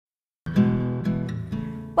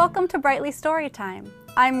Welcome to Brightly Storytime.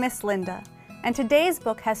 I'm Miss Linda, and today's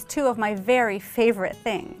book has two of my very favorite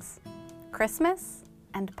things, Christmas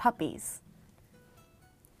and puppies.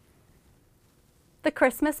 The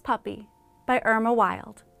Christmas Puppy by Irma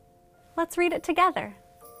Wild. Let's read it together.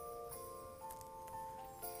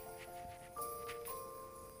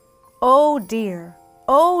 "Oh dear,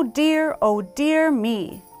 oh dear, oh dear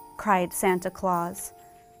me," cried Santa Claus.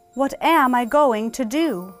 "What am I going to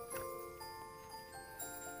do?"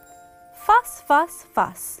 "Fuss, fuss,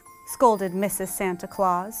 fuss," scolded Mrs. Santa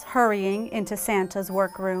Claus, hurrying into Santa's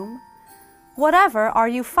workroom. "Whatever are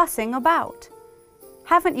you fussing about?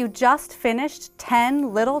 Haven't you just finished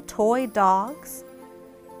 10 little toy dogs?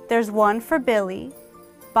 There's one for Billy,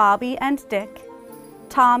 Bobby and Dick,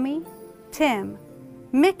 Tommy, Tim,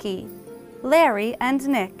 Mickey, Larry and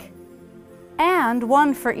Nick, and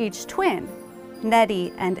one for each twin,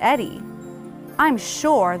 Nettie and Eddie. I'm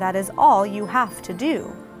sure that is all you have to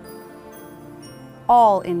do."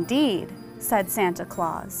 "All indeed," said Santa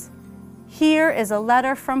Claus. "Here is a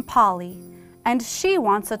letter from Polly, and she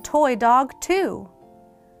wants a toy dog too.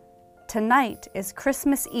 Tonight is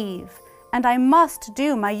Christmas Eve, and I must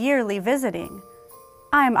do my yearly visiting.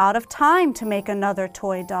 I'm out of time to make another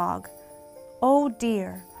toy dog. Oh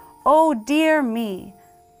dear me,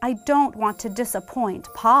 I don't want to disappoint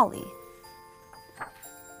Polly."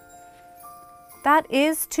 "That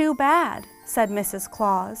is too bad," said Mrs.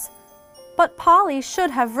 Claus. "But Polly should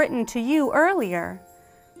have written to you earlier.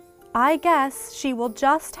 I guess she will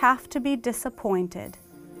just have to be disappointed.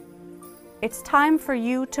 It's time for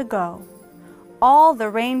you to go. All the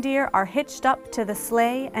reindeer are hitched up to the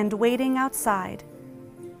sleigh and waiting outside.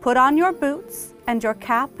 Put on your boots and your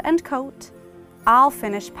cap and coat. I'll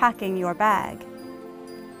finish packing your bag."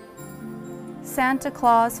 Santa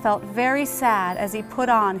Claus felt very sad as he put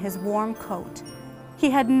on his warm coat. He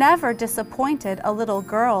had never disappointed a little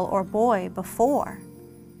girl or boy before.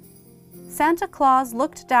 Santa Claus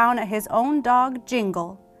looked down at his own dog,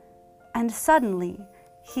 Jingle, and suddenly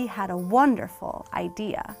he had a wonderful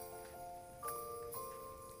idea.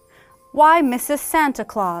 "Why, Mrs. Santa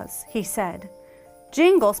Claus," he said,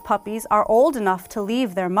 "Jingle's puppies are old enough to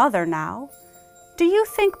leave their mother now. Do you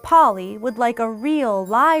think Polly would like a real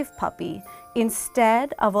live puppy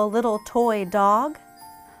instead of a little toy dog?"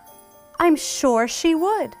 "I'm sure she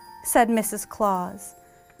would," said Mrs. Claus.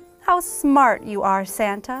 "How smart you are,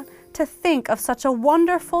 Santa, to think of such a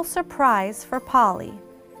wonderful surprise for Polly.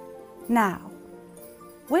 Now,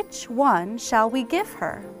 which one shall we give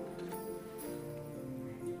her?"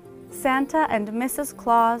 Santa and Mrs.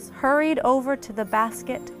 Claus hurried over to the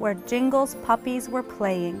basket where Jingle's puppies were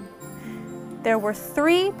playing. There were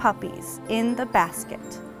 3 puppies in the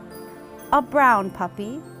basket: a brown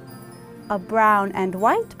puppy, a brown and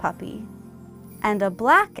white puppy, and a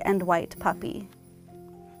black and white puppy.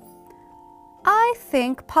 "I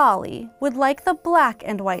think Polly would like the black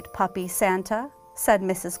and white puppy, Santa," said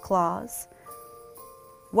Mrs. Claus.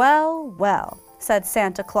 "Well, well," said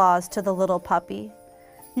Santa Claus to the little puppy,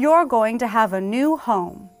 "you're going to have a new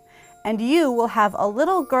home, and you will have a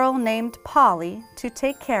little girl named Polly to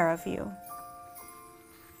take care of you."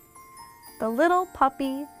 The little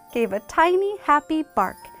puppy gave a tiny happy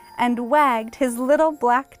bark and wagged his little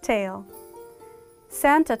black tail.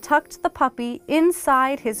 Santa tucked the puppy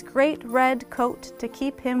inside his great red coat to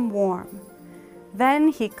keep him warm. Then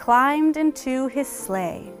he climbed into his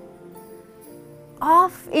sleigh.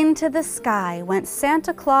 Off into the sky went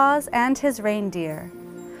Santa Claus and his reindeer.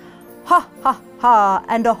 "Ha, ha, ha,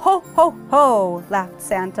 and a ho, ho, ho," laughed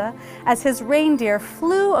Santa as his reindeer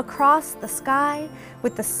flew across the sky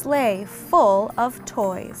with the sleigh full of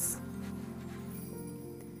toys.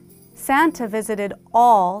 Santa visited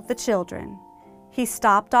all the children. He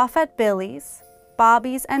stopped off at Billy's,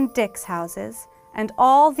 Bobby's and Dick's houses, and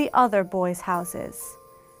all the other boys' houses,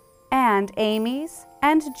 and Amy's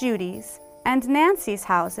and Judy's and Nancy's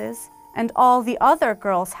houses, and all the other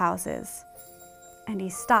girls' houses. And he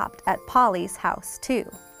stopped at Polly's house, too.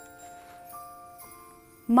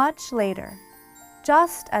 Much later,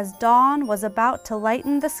 just as dawn was about to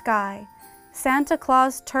lighten the sky, Santa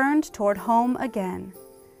Claus turned toward home again.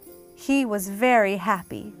 He was very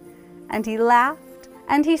happy, and he laughed,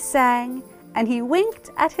 and he sang, and he winked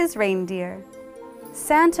at his reindeer.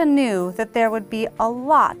 Santa knew that there would be a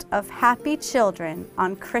lot of happy children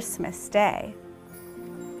on Christmas Day.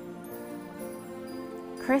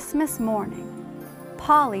 Christmas morning,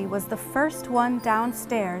 Polly was the first one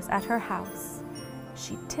downstairs at her house.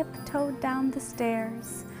 She tiptoed down the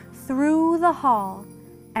stairs, through the hall,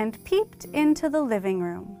 and peeped into the living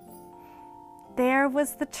room. There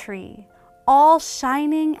was the tree, all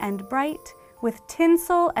shining and bright, with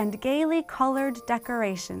tinsel and gaily colored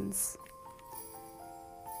decorations.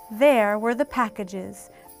 There were the packages,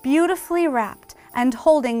 beautifully wrapped and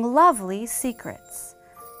holding lovely secrets.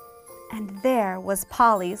 And there was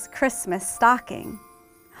Polly's Christmas stocking.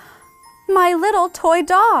 "My little toy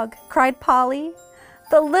dog!" cried Polly.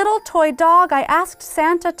 "The little toy dog I asked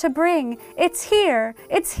Santa to bring. It's here,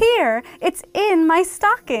 it's here, it's in my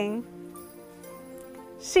stocking."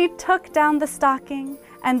 She took down the stocking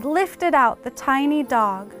and lifted out the tiny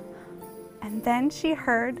dog. And then she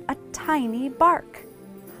heard a tiny bark.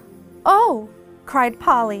 "Oh!" cried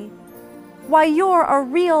Polly. "Why, you're a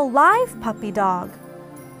real live puppy dog.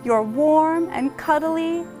 You're warm and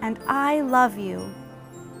cuddly, and I love you.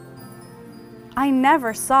 I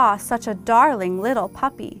never saw such a darling little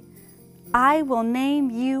puppy. I will name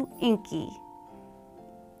you Inky."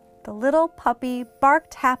 The little puppy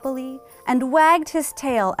barked happily and wagged his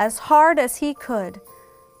tail as hard as he could.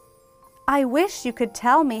 "I wish you could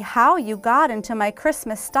tell me how you got into my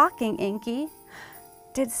Christmas stocking, Inky.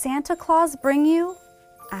 Did Santa Claus bring you?"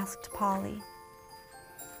 asked Polly.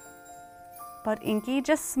 But Inky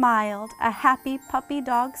just smiled a happy puppy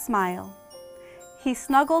dog smile. He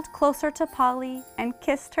snuggled closer to Polly and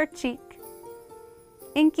kissed her cheek.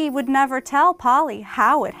 Inky would never tell Polly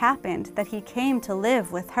how it happened that he came to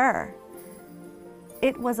live with her.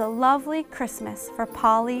 It was a lovely Christmas for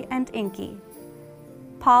Polly and Inky.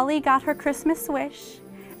 Polly got her Christmas wish,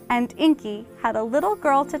 and Inky had a little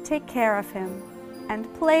girl to take care of him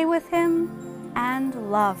and play with him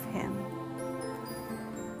and love him.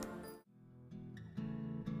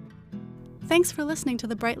 Thanks for listening to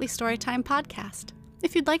the Brightly Storytime podcast.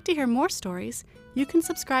 If you'd like to hear more stories, you can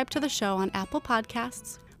subscribe to the show on Apple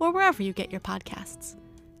Podcasts or wherever you get your podcasts.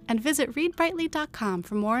 And visit readbrightly.com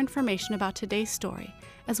for more information about today's story,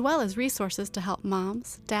 as well as resources to help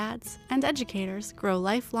moms, dads, and educators grow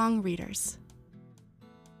lifelong readers.